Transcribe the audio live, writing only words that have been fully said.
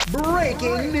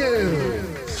Breaking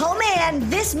news! Oh man,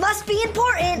 this must be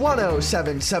important!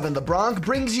 1077 The Bronc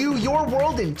brings you your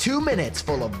world in 2 minutes,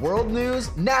 full of world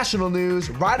news, national news,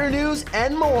 rider news,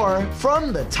 and more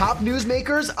from the top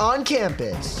newsmakers on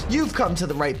campus. You've come to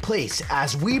the right place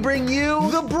as we bring you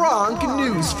the Bronc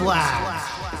News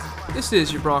Flash. This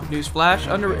is your Bronc News Flash,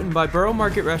 underwritten by Borough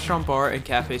Market Restaurant Bar and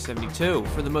Cafe 72.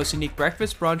 For the most unique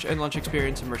breakfast, brunch, and lunch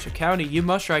experience in Mercer County, you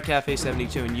must try Cafe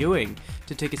 72 in Ewing.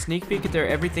 To take a sneak peek at their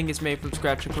everything is made from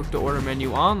scratch and cook-to-order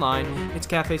menu online, it's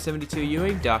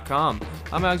cafe72ewing.com.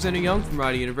 I'm Alexander Junge from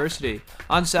Rider University.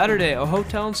 On Saturday, a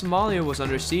hotel in Somalia was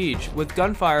under siege, with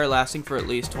gunfire lasting for at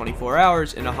least 24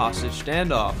 hours in a hostage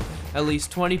standoff. At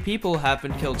least 20 people have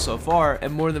been killed so far,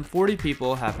 and more than 40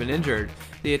 people have been injured.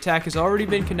 The attack has already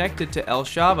been connected to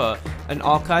Al-Shabaab, an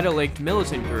Al-Qaeda-linked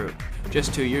militant group.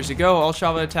 Just 2 years ago,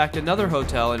 Al-Shabaab attacked another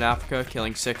hotel in Africa,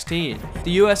 killing 16.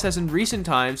 The U.S. has in recent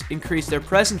times increased their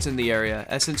presence in the area,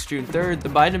 as since June 3rd, the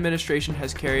Biden administration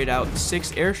has carried out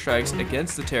 6 airstrikes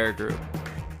against the terror group.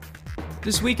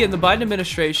 This weekend, the Biden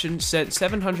administration sent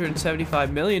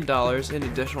 $775 million in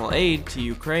additional aid to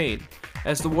Ukraine.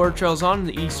 As the war trails on in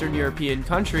the Eastern European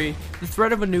country, the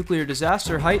threat of a nuclear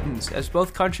disaster heightens as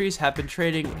both countries have been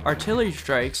trading artillery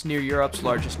strikes near Europe's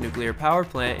largest nuclear power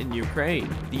plant in Ukraine.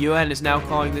 The UN is now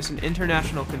calling this an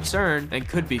international concern and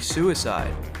could be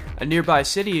suicide. A nearby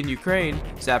city in Ukraine,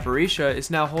 Zaporizhzhia,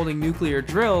 is now holding nuclear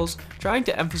drills, trying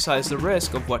to emphasize the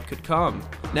risk of what could come.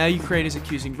 Now Ukraine is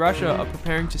accusing Russia of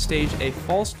preparing to stage a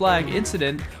false flag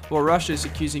incident, while Russia is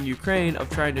accusing Ukraine of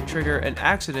trying to trigger an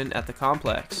accident at the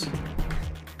complex.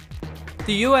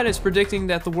 The UN is predicting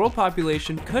that the world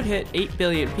population could hit 8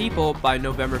 billion people by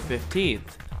November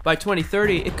 15th. By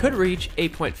 2030, it could reach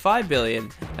 8.5 billion,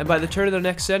 and by the turn of the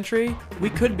next century, we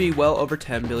could be well over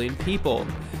 10 billion people.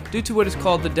 Due to what is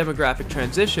called the demographic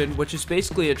transition, which is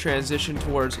basically a transition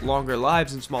towards longer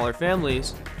lives and smaller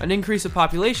families, an increase of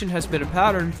population has been a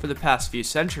pattern for the past few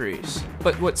centuries.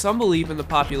 But what some believe in the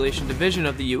population division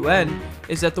of the UN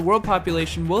is that the world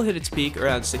population will hit its peak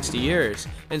around 60 years,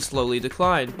 and slowly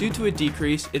decline due to a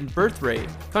decrease in birth rate.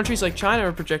 Countries like China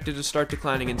are projected to start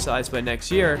declining in size by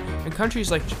next year, and countries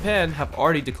like Japan have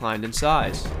already declined in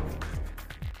size.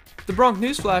 The Bronc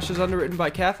News Flash is underwritten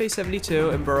by Cafe 72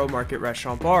 and Borough Market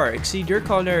Restaurant Bar. Exceed your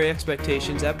culinary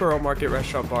expectations at Borough Market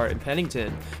Restaurant Bar in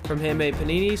Pennington. From handmade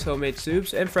paninis, homemade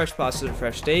soups, and fresh pasta to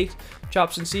fresh steaks,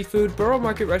 chops, and seafood, Borough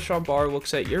Market Restaurant Bar will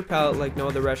excite your palate like no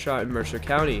other restaurant in Mercer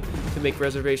County. To make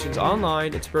reservations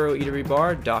online, it's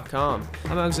boroughEateryBar.com.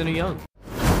 I'm Alexander Junge.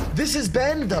 This has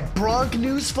been the Bronc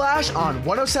News Flash on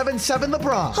 1077 The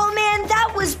Bronc. Oh man,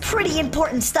 that was pretty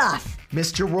important stuff.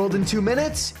 Missed your world in 2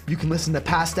 minutes? You can listen to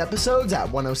past episodes at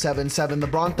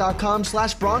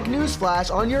 1077thebronc.com/Bronc News Flash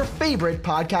on your favorite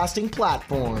podcasting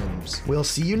platforms. We'll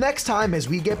see you next time as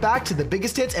we get back to the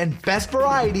biggest hits and best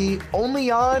variety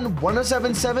only on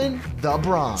 1077 The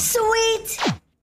Bronc. Sweet!